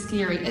really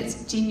scary,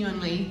 it's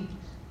genuinely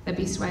the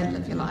best way to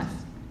live your life.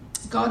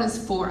 God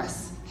is for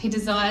us. He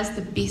desires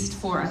the best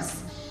for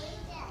us.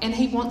 And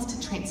he wants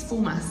to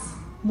transform us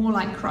more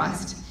like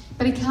Christ.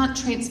 But he can't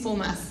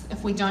transform us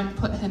if we don't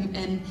put him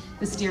in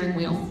the steering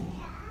wheel.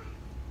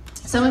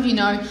 Some of you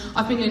know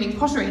I've been learning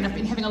pottery and I've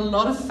been having a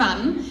lot of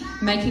fun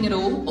making it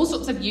all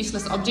sorts of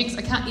useless objects.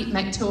 I can't yet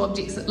make 2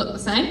 objects that look the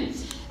same.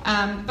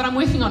 But I'm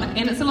working on it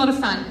and it's a lot of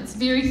fun. It's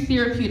very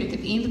therapeutic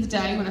at the end of the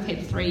day when I've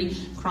had 3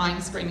 crying,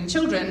 screaming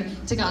children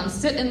to go and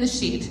sit in the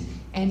shed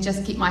and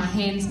just get my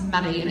hands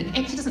muddy. And it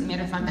actually doesn't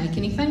matter if I make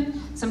anything.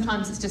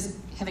 Sometimes it's just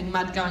having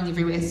mud going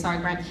everywhere. Sorry,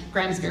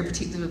 Graham's very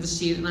protective of the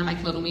shed and I make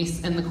a little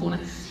mess in the corner.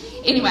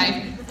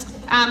 Anyway,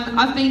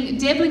 I've been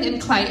dabbling in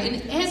clay,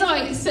 and as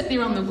I sit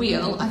there on the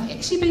wheel, I've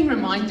actually been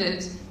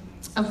reminded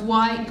of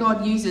why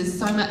God uses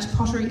so much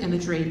pottery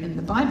imagery in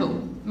the Bible.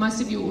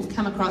 Most of you will have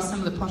come across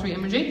some of the pottery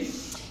imagery.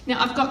 Now,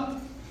 I've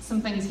got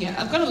some things here.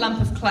 I've got a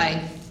lump of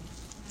clay.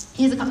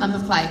 Here's a lump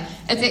of clay.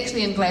 It's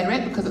actually in Glad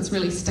wrap because it's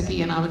really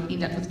sticky and I would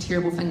end up with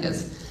terrible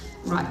fingers,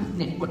 right,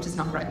 which is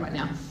not great right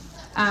now.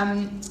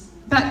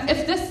 But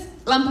if this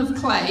lump of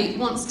clay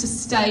wants to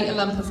stay a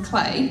lump of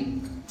clay,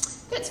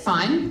 that's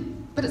fine,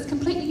 but it's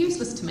completely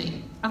useless to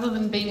me, other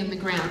than being in the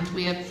ground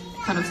where it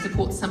kind of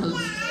supports some of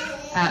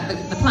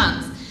the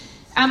plants.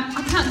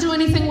 I can't do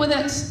anything with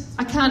it.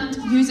 I can't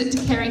use it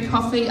to carry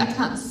coffee. I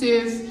can't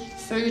serve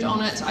food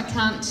on it. I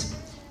can't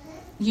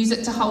use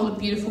it to hold a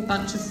beautiful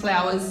bunch of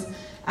flowers.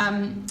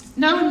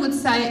 No one would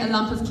say a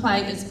lump of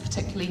clay is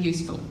particularly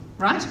useful,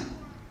 right?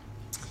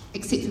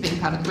 Except for being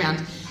part of the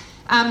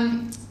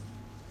ground.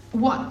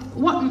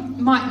 What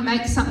might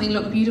make something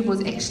look beautiful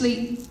is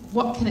actually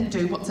what can it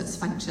do, what's its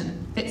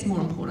function. That's more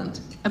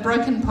important. A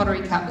broken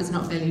pottery cup is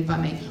not valued by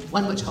me.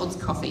 One which holds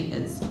coffee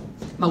is,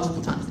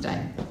 multiple times a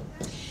day.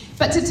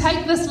 But to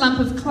take this lump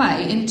of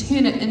clay and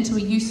turn it into a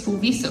useful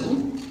vessel,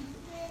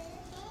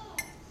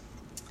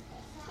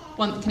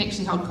 one that can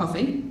actually hold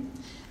coffee,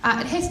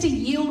 it has to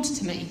yield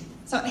to me.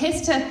 So it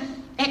has to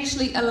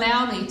actually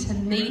allow me to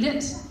knead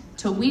it,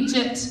 to wedge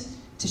it,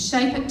 to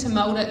shape it, to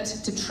mould it,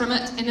 to trim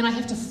it, and then I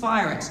have to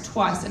fire it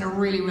twice in a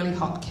really, really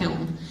hot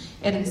kiln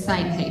at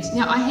insane heat.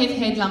 Now, I have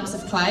had lumps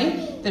of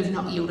clay that have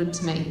not yielded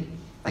to me.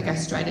 They go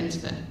straight into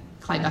the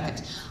clay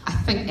bucket. I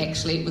think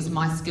actually it was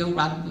my skill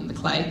rather than the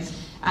clay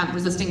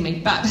resisting me.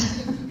 But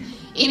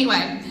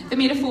anyway, the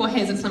metaphor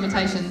has its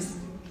limitations,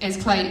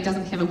 as clay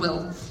doesn't have a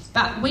will.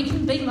 But we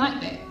can be like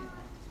that,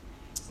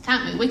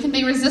 can't we? We can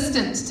be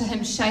resistant to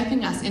him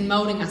shaping us and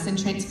moulding us and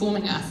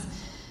transforming us.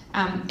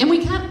 And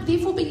we can't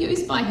therefore be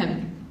used by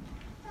him.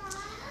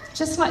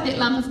 Just like that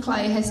lump of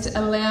clay has to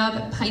allow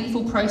the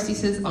painful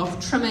processes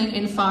of trimming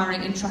and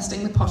firing and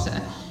trusting the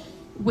potter,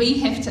 we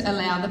have to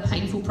allow the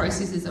painful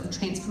processes of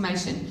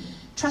transformation,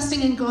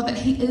 trusting in God that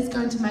he is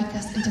going to make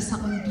us into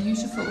something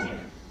beautiful,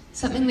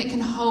 something that can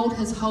hold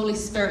his Holy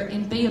Spirit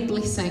and be a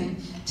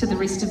blessing to the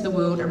rest of the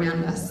world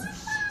around us.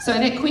 So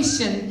that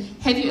question,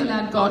 have you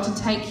allowed God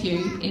to take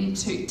you and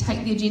to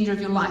take the agenda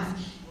of your life?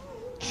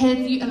 Have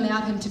you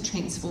allowed him to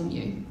transform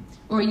you?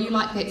 Or are you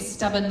like that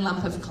stubborn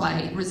lump of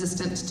clay,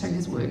 resistant to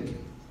his work?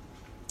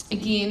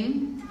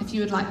 Again, if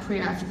you would like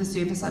prayer after the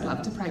service, I'd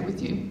love to pray with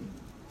you.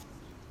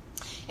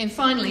 And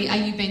finally, are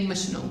you being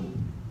missional?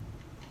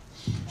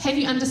 Have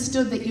you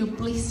understood that you're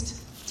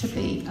blessed to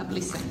be a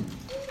blessing?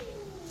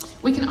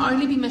 We can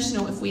only be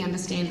missional if we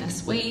understand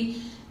this.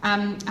 We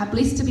are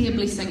blessed to be a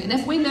blessing. And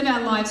if we live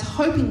our lives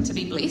hoping to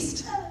be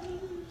blessed,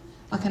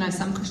 like I know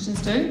some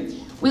Christians do,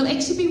 we'll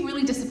actually be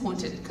really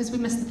disappointed because we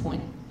miss the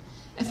point.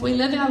 If we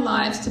live our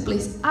lives to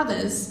bless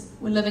others,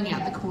 we're living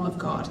out the call of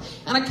God.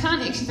 And I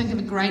can't actually think of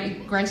a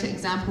greater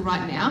example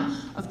right now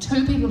of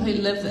two people who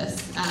live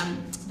this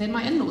than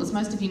my in-laws.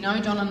 Most of you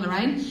know Don and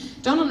Lorraine.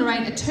 Don and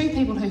Lorraine are two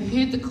people who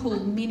heard the call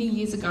many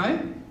years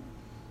ago,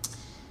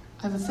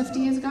 over 50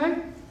 years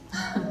ago.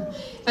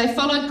 They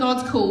followed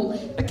God's call,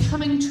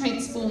 becoming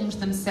transformed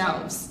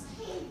themselves.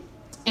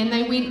 And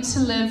they went to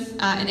live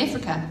in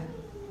Africa.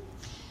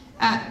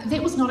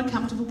 That was not a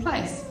comfortable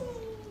place.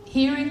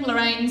 Hearing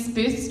Lorraine's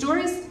birth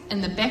stories in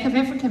the back of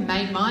Africa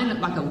made mine look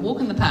like a walk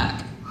in the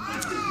park.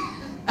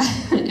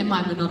 And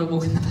mine were not a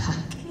walk in the park.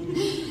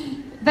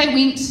 They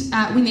went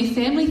when their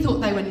family thought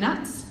they were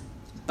nuts.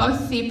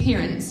 Both their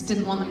parents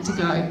didn't want them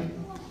to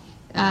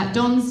go.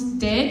 Don's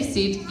dad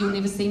said, "You'll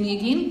never see me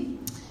again."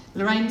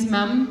 Lorraine's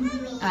mum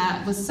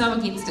was so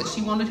against it.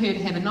 She wanted her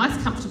to have a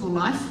nice, comfortable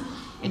life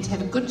and to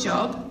have a good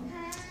job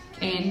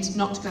and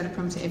not to go to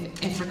primitive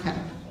Africa.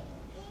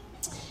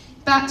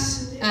 But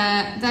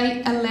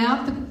they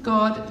allowed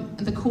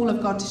the call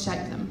of God to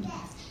shape them.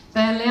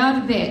 They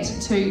allowed that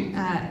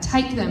to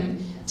take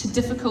them to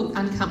difficult,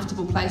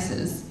 uncomfortable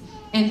places.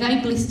 And they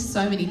blessed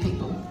so many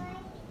people.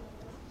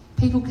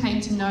 People came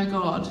to know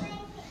God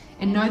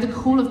and know the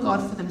call of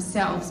God for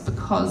themselves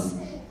because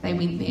they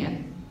went there.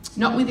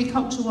 Not where their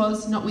culture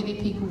was, not where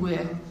their people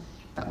were,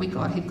 but where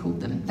God had called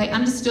them. They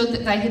understood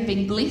that they had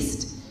been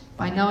blessed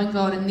by knowing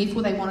God, and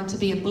therefore they wanted to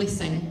be a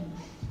blessing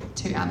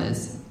to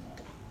others.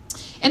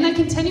 And they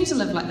continue to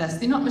live like this.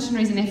 They're not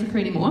missionaries in Africa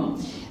anymore.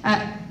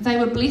 They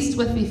were blessed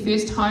with their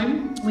first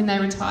home when they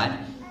retired.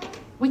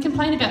 We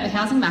complain about the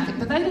housing market,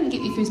 but they didn't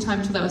get their first home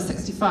until they were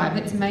 65.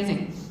 That's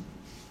amazing.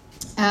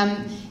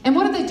 And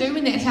what did they do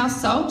when that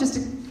house sold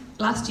just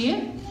last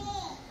year?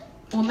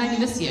 Or maybe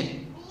this year?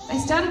 They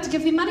started to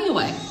give their money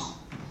away.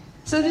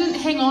 So they didn't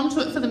hang on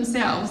to it for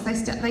themselves.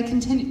 They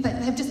continued.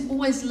 They've just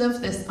always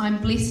lived this. I'm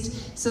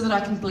blessed so that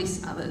I can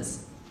bless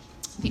others.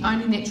 The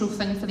only natural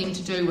thing for them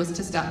to do was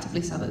to start to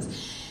bless others.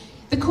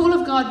 The call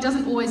of God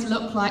doesn't always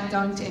look like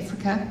going to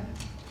Africa.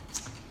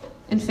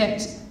 In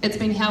fact, it's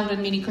been held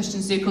in many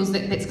Christian circles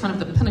that that's kind of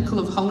the pinnacle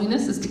of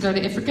holiness, is to go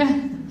to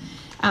Africa.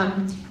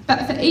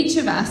 But for each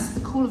of us,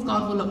 the call of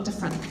God will look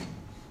different.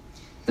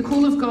 The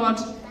call of God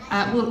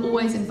will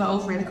always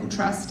involve radical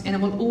trust, and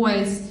it will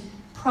always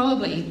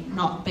probably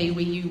not be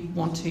where you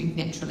want to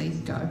naturally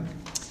go.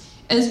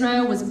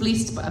 Israel was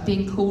blessed by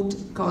being called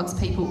God's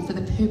people for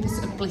the purpose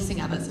of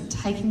blessing others and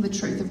taking the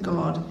truth of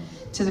God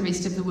to the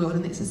rest of the world,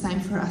 and that's the same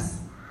for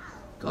us,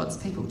 God's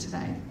people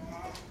today.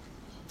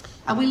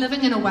 Are we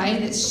living in a way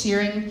that's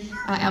sharing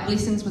our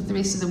blessings with the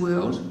rest of the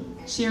world,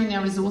 sharing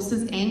our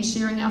resources and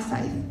sharing our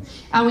faith?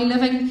 Are we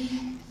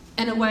living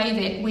in a way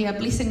that we are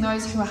blessing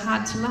those who are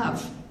hard to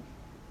love?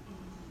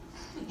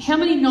 How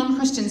many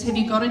non-Christians have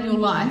you got in your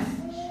life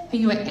who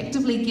you are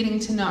actively getting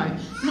to know,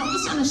 not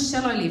just on a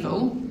shallow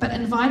level, but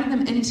inviting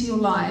them into your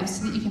lives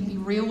so that you can be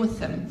real with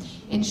them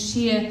and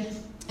share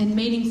in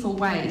meaningful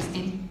ways,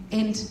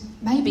 and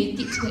maybe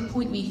get to that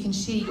point where you can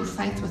share your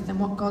faith with them,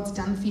 what God's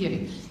done for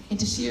you, and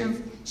to share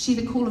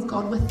the call of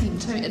God with them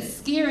too. It's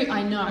scary,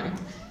 I know,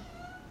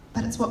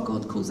 but it's what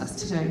God calls us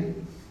to do.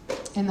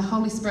 And the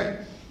Holy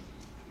Spirit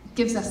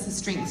gives us the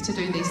strength to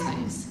do these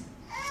things.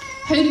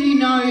 Who do you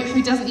know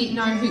who doesn't yet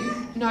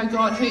know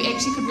God, who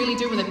actually could really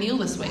do with a meal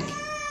this week?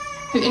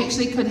 Who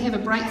actually could have a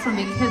break from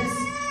their kids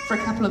for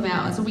a couple of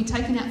hours, or be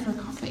taken out for a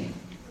coffee?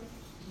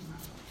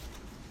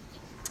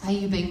 Are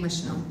you being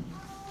missional?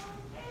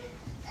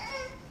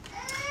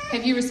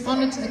 Have you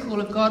responded to the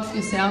call of God for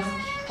yourself?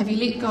 Have you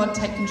let God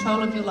take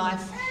control of your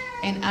life?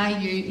 And are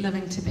you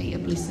living to be a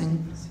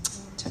blessing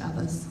to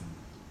others?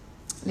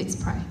 Let's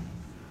pray.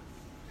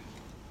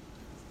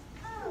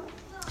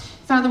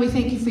 Father, we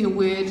thank you for your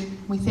word.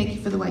 We thank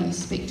you for the way you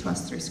speak to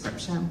us through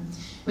Scripture.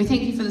 We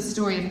thank you for the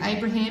story of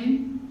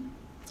Abraham.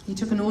 You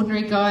took an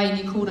ordinary guy and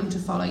you called him to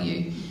follow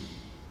you.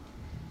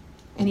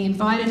 And you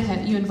invited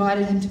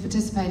him to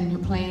participate in your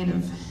plan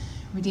of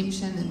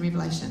redemption and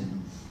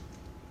revelation.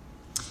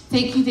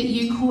 Thank you that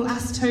you call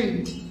us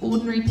too,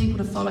 ordinary people,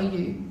 to follow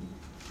you.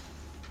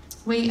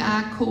 We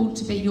are called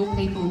to be your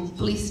people,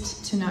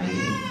 blessed to know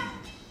you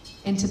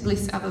and to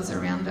bless others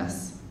around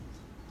us,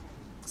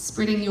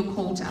 spreading your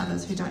call to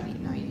others who don't yet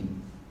know you.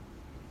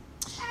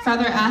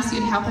 Father, I ask you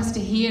to help us to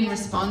hear and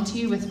respond to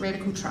you with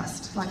radical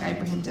trust, like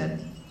Abraham did.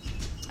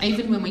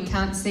 Even when we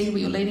can't see where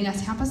you're leading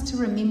us, help us to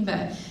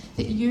remember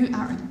that you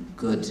are a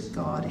good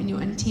God and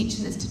your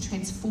intention is to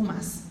transform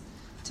us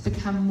to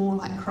become more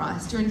like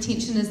Christ. Your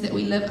intention is that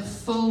we live a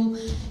full,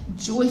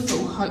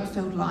 joyful,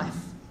 hope-filled life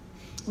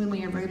when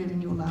we are rooted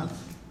in your love,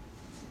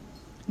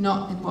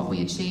 not in what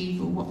we achieve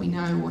or what we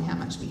know or how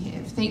much we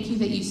have. Thank you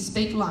that you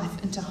speak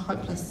life into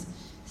hopeless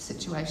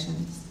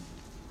situations,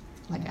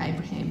 like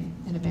Abraham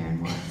and a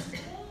barren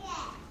wife.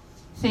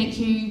 Thank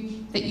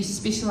you that you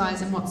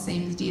specialise in what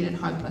seems dead and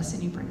hopeless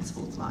and you bring us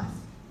forth life.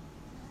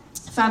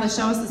 Father,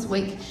 show us this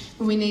week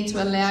where we need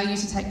to allow you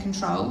to take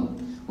control,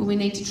 where we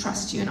need to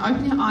trust you, and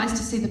open our eyes to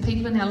see the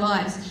people in our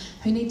lives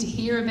who need to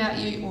hear about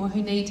you or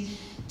who need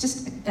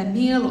just a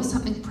meal or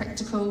something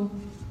practical.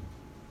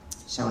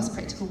 Show us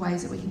practical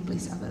ways that we can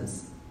bless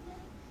others.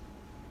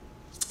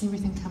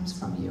 Everything comes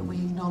from you, and we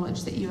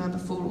acknowledge that you are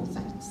before all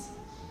things,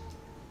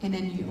 and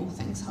in you all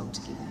things hold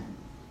together.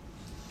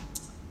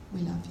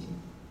 We love you.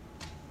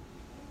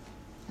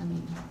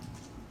 Amen.